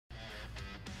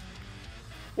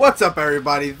What's up,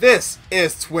 everybody? This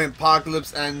is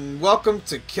Twin-pocalypse and welcome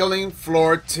to Killing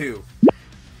Floor 2.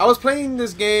 I was playing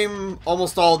this game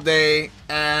almost all day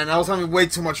and I was having way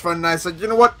too much fun, and I said, you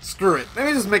know what, screw it, let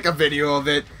me just make a video of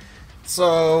it.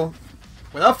 So,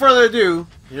 without further ado,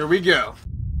 here we go.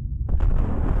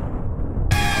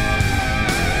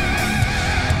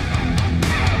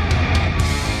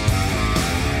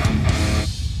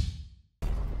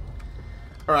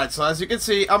 Alright, so as you can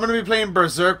see, I'm going to be playing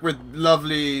Berserk with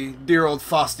lovely, dear old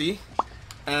Frosty.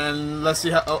 And let's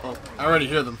see how... Oh, I already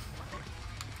hear them.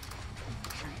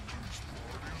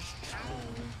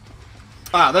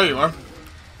 Ah, there you are.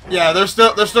 Yeah, they're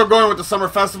still going with the summer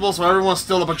festival, so everyone's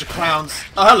still a bunch of clowns.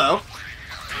 Oh, hello.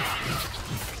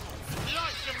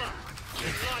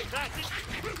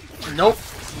 Nope.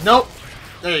 Nope.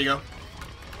 There you go.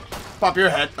 Pop your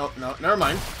head. Oh, no, never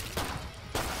mind.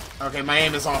 Okay, my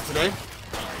aim is off today.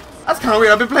 That's kind of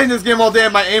weird. I've been playing this game all day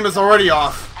and my aim is already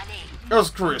off. Go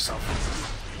screw yourself.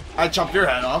 I chopped your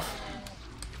head off.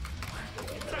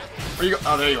 Where you go?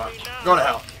 Oh, there you are. Go to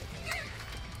hell.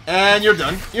 And you're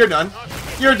done. You're done.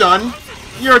 You're done.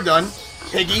 You're done.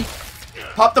 Piggy.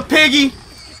 Pop the piggy.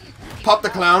 Pop the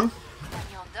clown.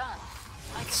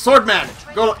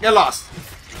 Swordman. Go get lost.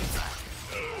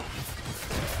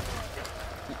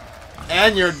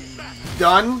 And you're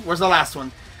done. Where's the last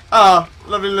one? Oh,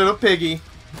 lovely little piggy.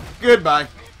 Goodbye.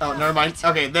 Oh, never mind.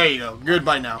 Okay, there you go.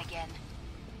 Goodbye now.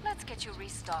 Let's get you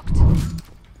restocked.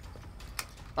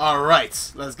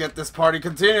 Alright, let's get this party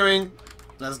continuing.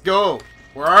 Let's go.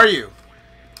 Where are you?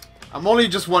 I'm only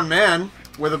just one man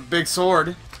with a big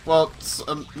sword. Well,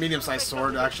 a medium-sized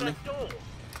sword, actually.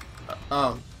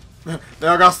 Oh. They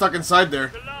all got stuck inside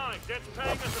there.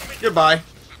 Goodbye.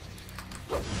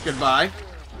 Goodbye.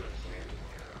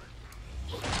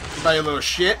 Goodbye, you little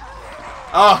shit.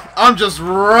 Oh, I'm just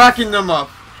racking them up.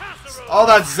 All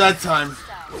that Z time.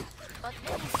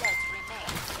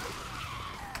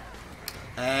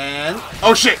 And...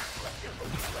 oh, shit!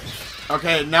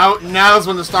 Okay, now's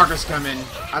when the stalkers come in.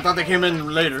 I thought they came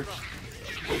in later.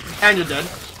 And you're dead.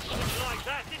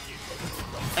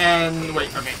 And...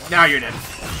 wait, okay, now you're dead.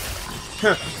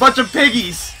 Bunch of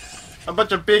piggies! A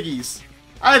bunch of piggies.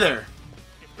 Hi there.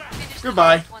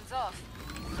 Goodbye.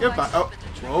 Goodbye. Oh.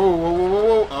 Whoa, whoa, whoa,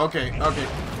 whoa, whoa. Okay, okay.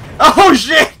 Oh,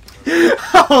 shit!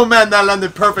 Oh, man, that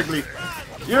landed perfectly.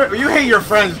 You hate your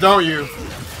friends, don't you?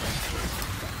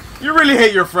 You really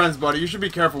hate your friends, buddy. You should be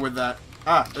careful with that.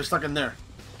 Ah, they're stuck in there.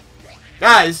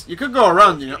 Guys, you could go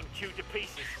around, you know.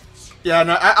 Yeah,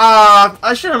 no,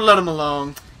 I should have let him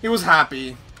alone. He was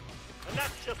happy.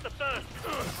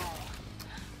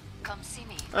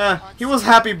 He was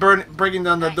happy breaking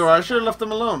down the door. I should have left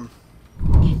him alone.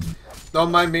 Don't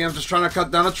mind me, I'm just trying to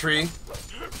cut down a tree.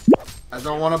 I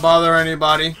don't want to bother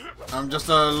anybody. I'm just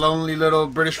a lonely little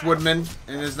British woodman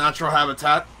in his natural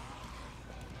habitat.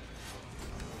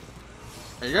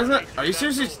 Are you guys are you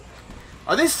seriously...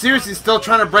 are they seriously still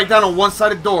trying to break down a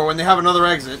one-sided door when they have another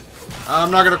exit?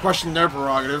 I'm not going to question their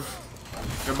prerogative.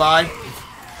 Goodbye.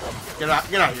 Get out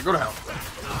of here. Go to hell.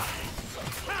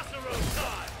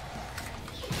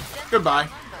 Goodbye.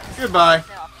 Goodbye.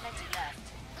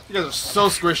 You guys are so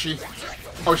squishy.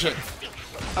 Oh shit.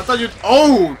 I thought you'd...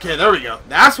 oh, okay, there we go.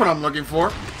 That's what I'm looking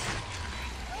for.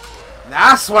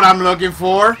 That's what I'm looking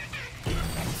for.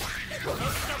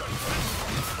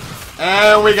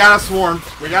 And we got a swarm.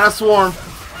 We got a swarm.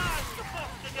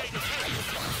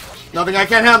 Nothing I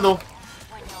can't handle.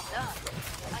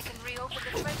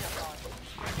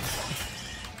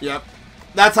 Yep.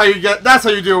 That's how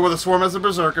you deal with a swarm as a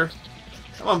berserker.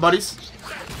 Come on, buddies.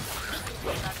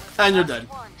 And you're dead.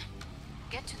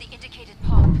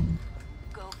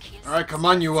 Alright, come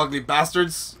on, you ugly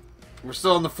bastards. We're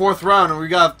still in the 4th round and we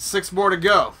got 6 more to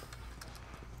go.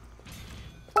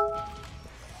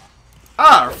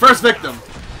 Ah, our first victim.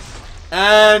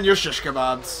 And your shish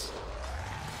kebabs.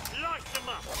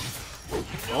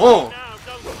 Oh.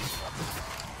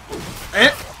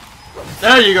 Eh.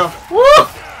 There you go. Woo!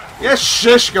 Yes,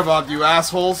 shish kebab, you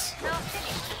assholes.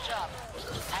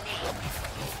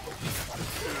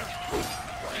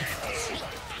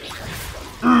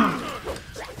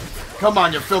 Come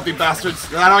on, you filthy bastards. Is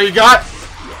that all you got?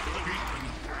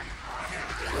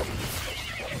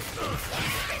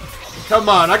 Come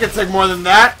on, I can take more than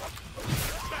that.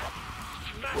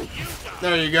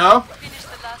 There you go.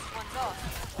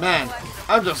 Man,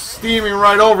 I'm just steaming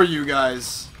right over you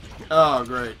guys. Oh,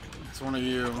 great. It's one of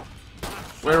you.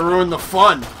 Way to ruin the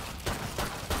fun.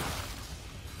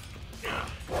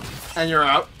 And you're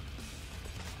out.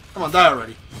 Come on, die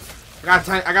already.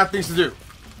 I got things to do.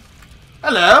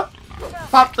 Hello.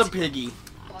 Pop the piggy.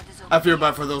 I feel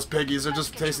bad for those piggies. They're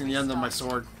just tasting the end of my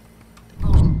sword.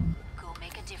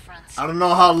 I don't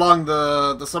know how long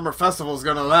the summer festival is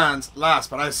gonna last,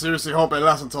 but I seriously hope it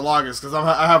lasts until August, because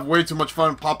I have way too much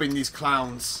fun popping these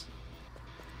clowns.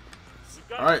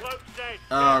 Alright.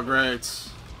 Oh, great.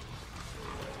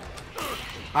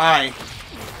 Hi.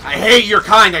 I hate your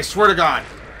kind, I swear to God.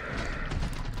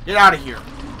 Get out of here.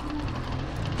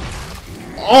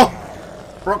 Oh!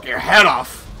 Broke your head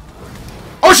off.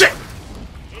 Oh, shit!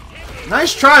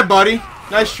 Nice try, buddy.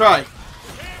 Nice try.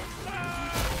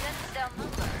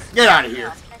 Get out of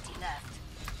here.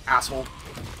 Asshole.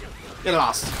 Get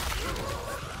lost.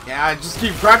 Yeah, just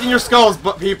keep cracking your skulls,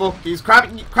 people. He's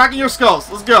cracking your skulls.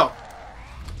 Let's go.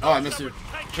 Oh, I missed you.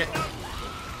 Shit.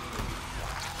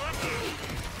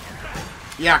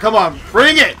 Yeah, come on.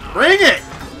 Bring it. Bring it.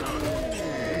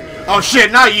 Oh,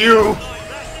 shit. Not you.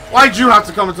 Why'd you have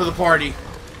to come into the party?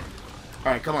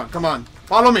 Alright, come on. Come on.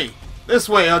 Follow me. This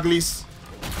way, uglies.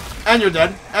 And you're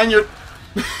dead. And you're...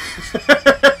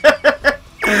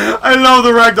 I love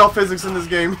the ragdoll physics in this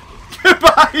game.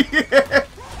 Goodbye.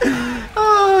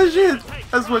 Oh, shit.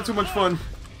 That's way too much fun.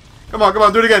 Come on, come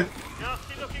on. Do it again.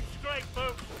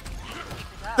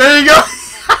 There you go.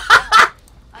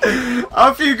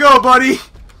 Off you go, buddy.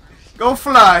 Go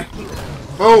fly.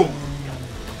 Boom.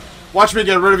 Watch me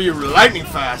get rid of you lightning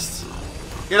fast.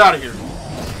 Get out of here.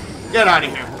 Get out of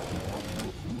here.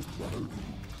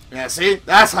 Yeah, see?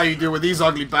 That's how you deal with these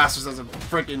ugly bastards as a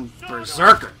freaking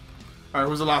berserker. Alright,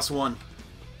 who's the last one?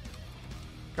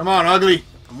 Come on, ugly.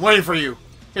 I'm waiting for you.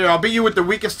 Here, I'll beat you with the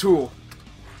weakest tool.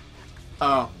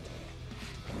 Oh.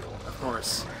 Of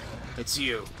course. It's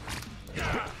you.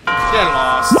 Get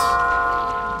lost.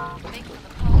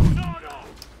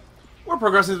 We're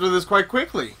progressing through this quite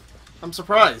quickly. I'm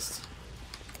surprised.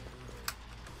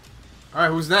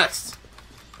 Alright, who's next?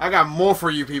 I got more for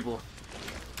you people.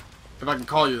 If I can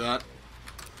call you that.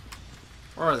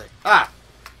 Where are they? Ah!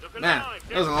 Man,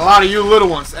 there's a lot of you little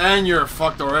ones, and you're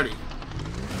fucked already.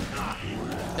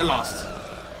 Get lost.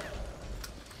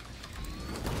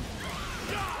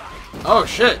 Oh,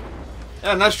 shit.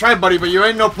 Yeah, nice try, buddy, but you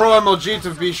ain't no pro MLG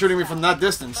to be shooting me from that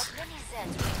distance.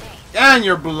 And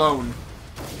you're blown.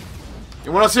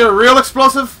 You want to see a real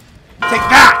explosive? Take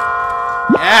that!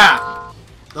 Yeah!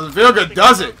 Doesn't feel good,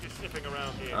 does it?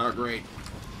 Oh, great.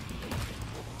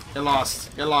 Get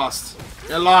lost. Get lost.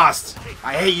 Get lost.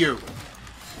 I hate you.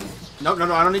 No, no,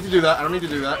 no, I don't need to do that. I don't need to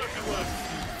do that.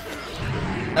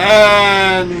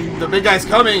 And the big guy's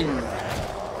coming.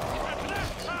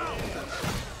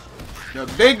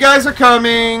 The big guys are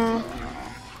coming.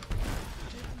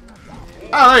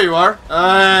 Oh, there you are.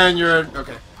 And you're...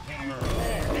 okay.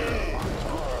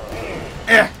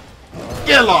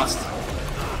 Get lost.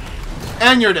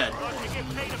 And you're dead.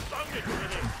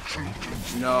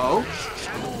 No.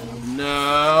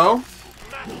 No.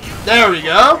 There we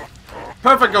go.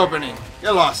 Perfect opening.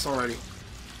 Get lost already.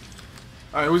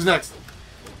 Alright, who's next?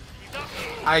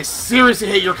 I seriously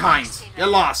hate your kind. Get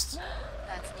lost.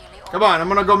 Come on, I'm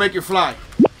gonna go make you fly.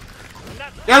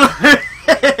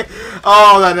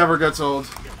 Oh, that never gets old.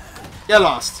 Get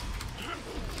lost.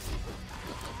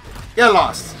 Get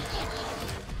lost.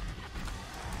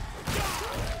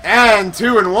 And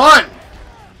 2 and 1.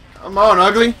 Come on,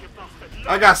 ugly.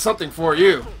 I got something for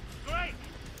you.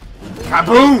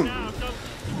 Kaboom!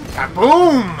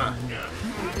 Kaboom!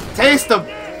 Taste the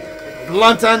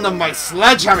blunt end of my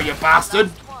sledgehammer, you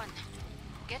bastard!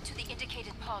 Get to the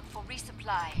indicated pod for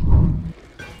resupply.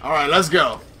 Alright, let's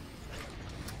go.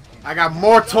 I got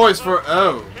more toys for...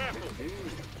 oh.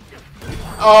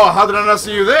 Oh, how did I not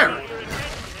see you there?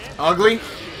 Ugly.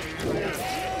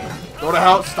 Go to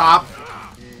hell. Stop.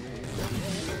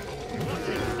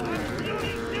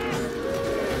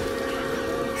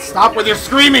 Stop with your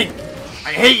screaming!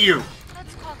 I hate you!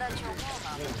 Let's call that your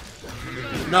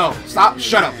warm-up. No, stop.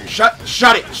 Shut up. Shut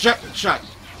it. Shut.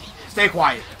 Stay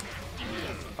quiet.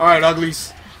 Alright,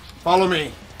 uglies. Follow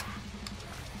me.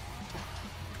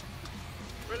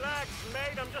 Relax,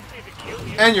 mate. I'm just here to kill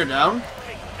you. And you're down.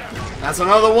 That's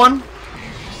another one.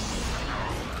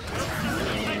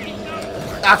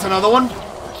 That's another one.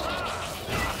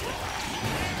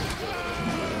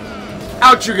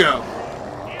 Out you go.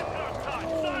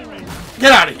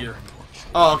 Get out of here.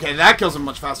 Oh, okay, that kills him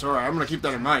much faster. Alright, I'm gonna keep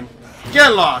that in mind. Get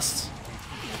lost.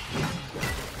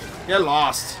 Get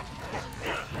lost.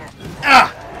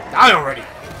 Ah! Die already.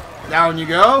 Down you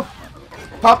go.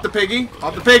 Pop the piggy.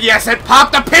 Pop the piggy, I said.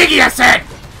 Pop the piggy, I said!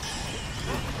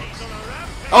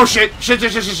 Oh, shit. Shit.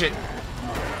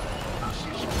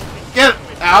 Get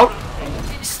out.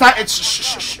 Stop.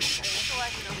 Shh.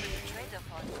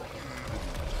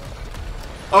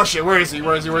 Oh shit, where is he?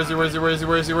 Where is he?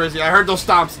 I heard those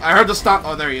stomps.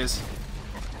 Oh, there he is.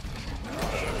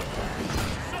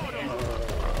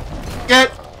 Get.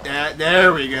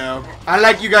 There we go. I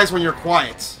like you guys when you're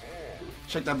quiet.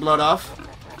 Shake that blood off.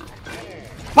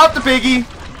 Pop the piggy.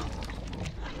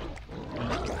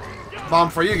 Bomb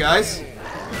for you guys.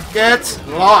 Get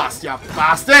lost, you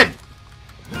bastard.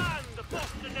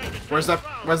 Where's that?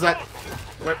 Where's that?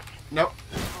 Where? Nope.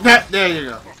 There you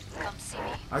go. Come see me.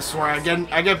 I swear, I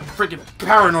get freaking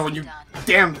paranoid when you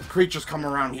damn creatures come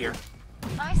around here.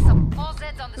 I suppose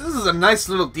that's on the This is a nice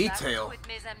little detail.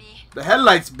 The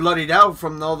headlights bloodied out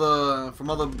from all the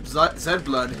Z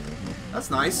blood.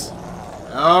 That's nice.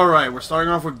 All right, we're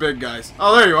starting off with big guys.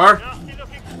 Oh, there you are.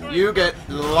 You get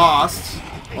lost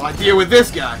while I deal with this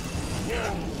guy.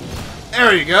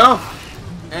 There you go.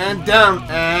 And down,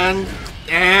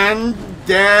 and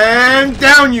then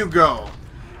down you go.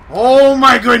 Oh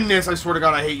my goodness, I swear to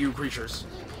God, I hate you creatures.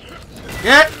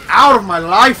 Get out of my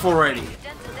life already.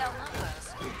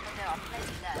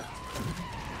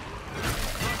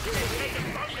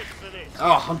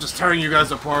 Oh, I'm just tearing you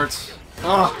guys apart.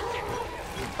 Oh,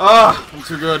 I'm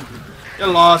too good. Get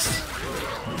lost.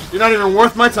 You're not even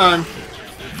worth my time.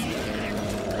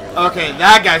 Okay,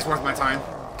 that guy's worth my time.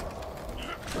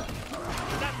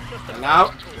 Get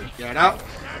out. Get out.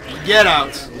 Get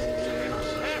out.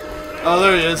 Oh,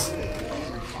 there he is.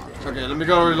 Okay, let me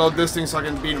go reload this thing so I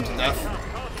can beat him to death.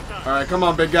 Alright, come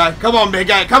on, big guy. Come on, big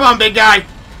guy. Come on, big guy.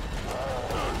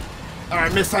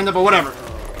 Alright, mistimed it, but whatever.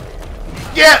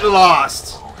 Get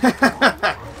lost.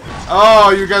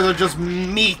 Oh, you guys are just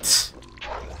meat.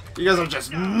 You guys are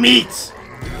just meat.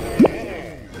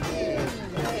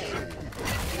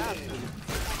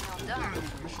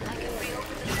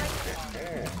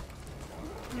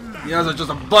 You guys are just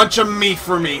a bunch of meat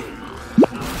for me.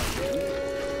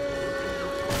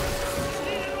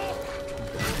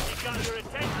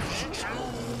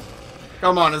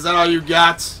 Come on, is that all you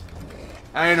got?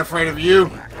 I ain't afraid of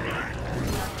you.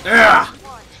 Yeah.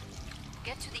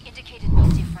 Get to the indicated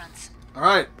multi fronts. All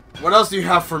right. What else do you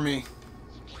have for me?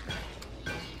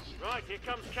 Right, here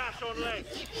comes Cash on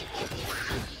legs.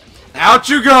 Out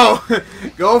you go.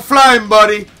 Go flying,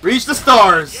 buddy. Reach the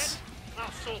stars.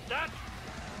 I'll sort that.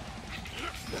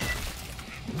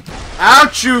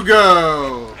 Out you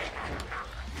go.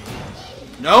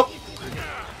 Nope.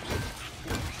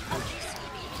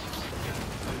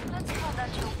 Let's call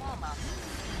that your warm-up.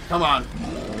 Come on.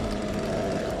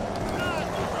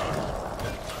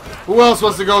 Who else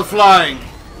wants to go flying?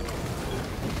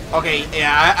 Okay,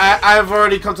 yeah, I've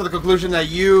already come to the conclusion that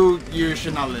you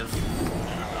should not live.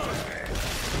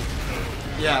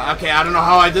 Yeah, okay, I don't know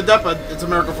how I did that, but it's a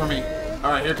miracle for me.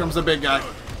 Alright, here comes the big guy.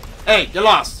 Hey, you're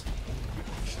lost.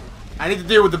 I need to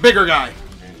deal with the bigger guy.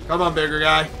 Come on, bigger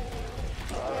guy.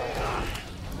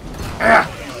 Ah.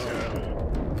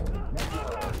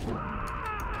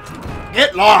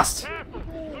 Get lost.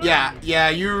 Yeah,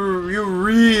 you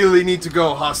really need to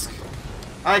go, Husk.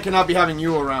 I cannot be having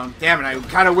you around. Damn it, I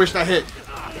kind of wished I hit.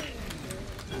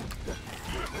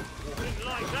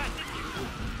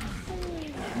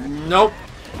 Nope.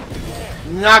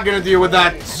 Not gonna deal with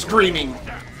that screaming.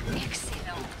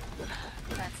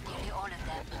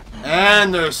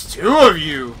 And there's two of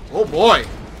you. Oh boy.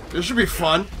 This should be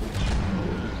fun.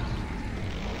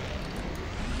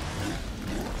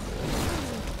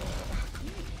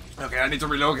 Okay, I need to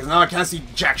reload because now I can't see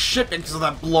jack shit because of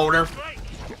that bloater.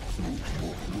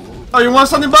 Oh, you want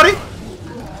something, buddy?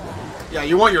 Yeah,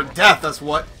 you want your death, that's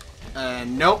what.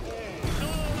 Nope.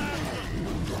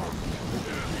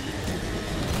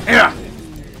 Yeah.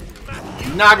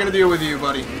 Not gonna deal with you,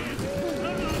 buddy.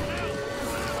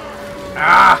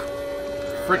 Ah!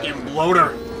 Freaking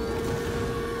bloater.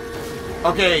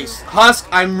 Okay, Husk,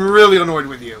 I'm really annoyed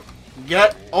with you.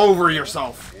 Get over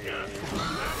yourself.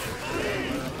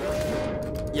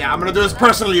 Yeah, I'm gonna do this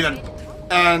personally then.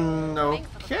 And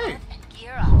okay.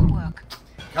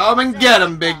 Come and get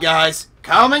him, big guys.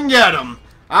 Come and get him.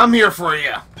 I'm here for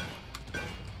you.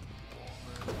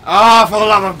 Ah, for the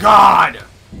love of God!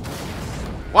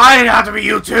 Why did it have to be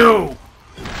you two?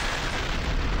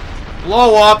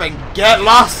 Blow up and get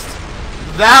lost.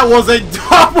 That was a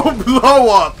double blow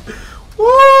up.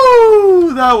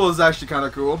 Woo! That was actually kind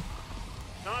of cool.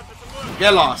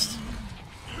 Get lost.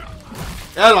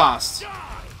 Get lost.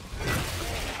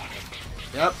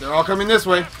 Yep, they're all coming this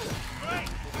way.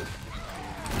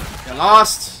 Get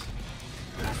lost.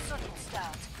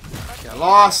 Get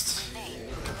lost.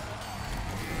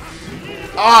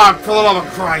 Ah, for the love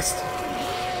of Christ.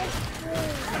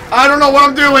 I don't know what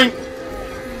I'm doing.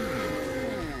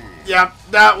 Yep,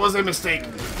 that was a mistake.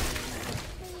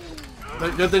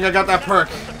 Good thing I got that perk.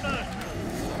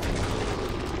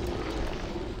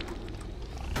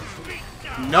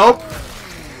 Nope.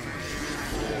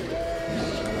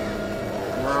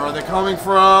 Where are they they coming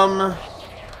from?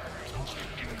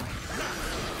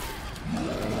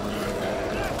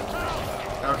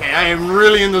 Okay, I am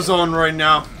really in the zone right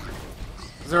now.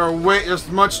 There's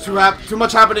too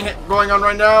much happening going on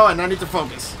right now, and I need to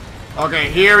focus.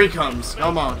 Okay, here he comes.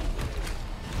 Come on.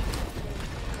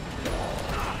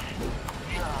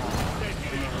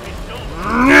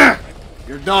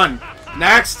 You're done.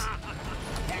 Next.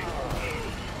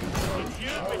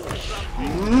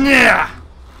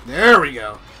 There we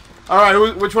go.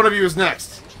 Alright, which one of you is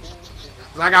next?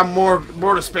 'Cause I got more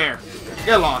to spare.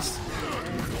 Get lost.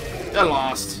 Get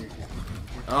lost.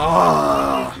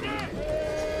 Oh.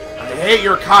 I hate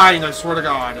your kind, I swear to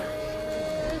God.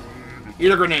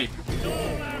 Eat a grenade.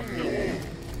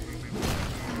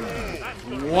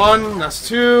 One, that's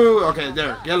two. Okay,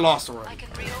 there. Get lost already.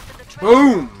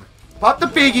 Boom! Pop the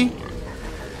piggy.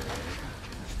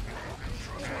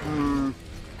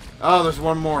 Oh, there's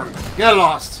one more. Get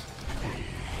lost.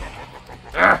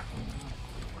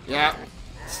 Yeah.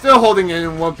 Still holding it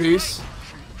in one piece.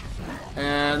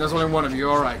 And there's only one of you.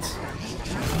 Alright.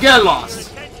 Get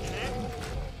lost.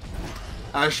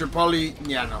 I should probably...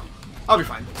 Yeah, no. I'll be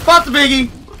fine. Pop the piggy.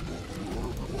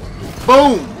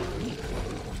 Boom.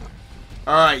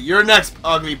 Alright, you're next,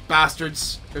 ugly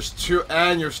bastards. There's two,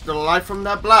 and you're still alive from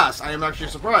that blast. I am actually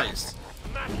surprised.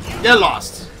 Get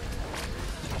lost.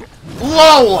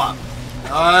 Blow up!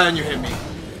 And you hit me.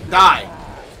 Die.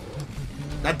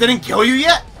 That didn't kill you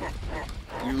yet?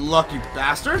 You lucky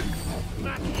bastard.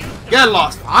 Get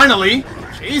lost. Finally!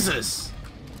 Jesus.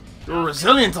 You're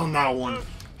resilient on that one.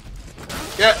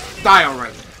 Die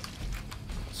already.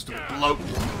 Stupid bloat.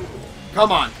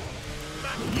 Come on.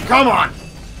 Come on.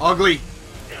 Ugly.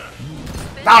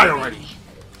 Die already.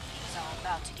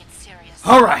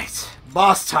 Alright.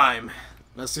 Boss time.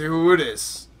 Let's see who it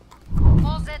is.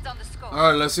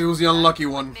 Alright, let's see who's the unlucky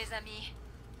one.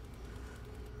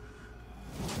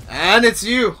 And it's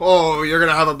you. Oh, you're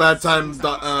gonna have a bad time,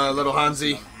 little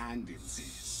Hansi.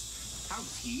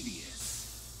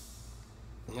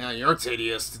 Yeah, you're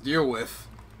tedious to deal with.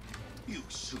 You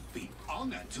should be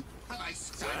honored to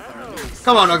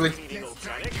Come on, ugly.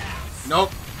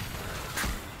 Nope.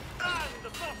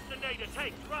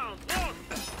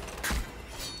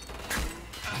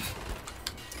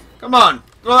 Come on.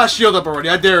 Throw that shield up already.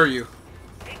 I dare you.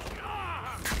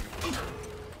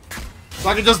 So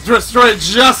I can just destroy it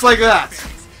just like that.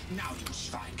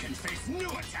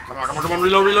 Come on, come on, come on.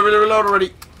 Reload, reload, reload, reload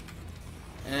already.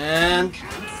 And...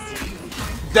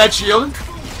 dead shield.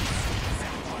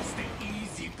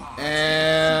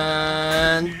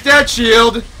 And... dead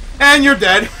shield. And you're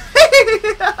dead.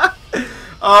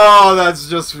 Oh, that's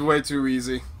just way too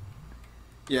easy.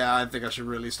 Yeah, I think I should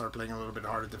really start playing a little bit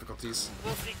harder difficulties.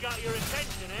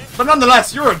 But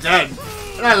nonetheless, you're dead.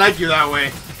 And I like you that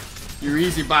way. You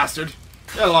easy bastard.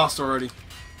 Get lost already.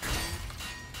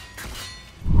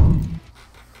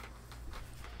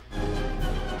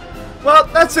 Well,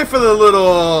 that's it for the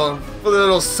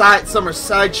little summer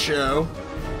sideshow.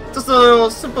 Just a little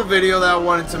simple video that I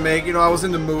wanted to make. You know, I was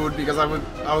in the mood because I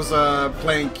was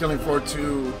playing Killing Floor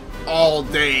 2 all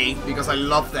day because I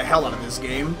love the hell out of this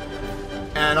game.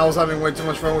 And I was having way too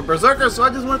much fun with Berserker, so I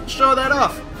just wanted to show that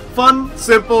off. Fun,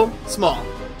 simple, small.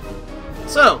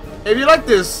 So, if you like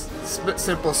this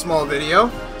simple, small video,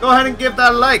 go ahead and give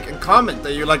that a like and comment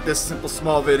that you like this simple,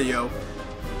 small video.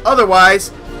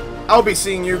 Otherwise, I'll be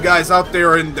seeing you guys out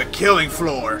there in the Killing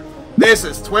Floor. This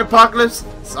is Twin-pocalypse,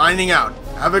 signing out.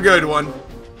 Have a good one.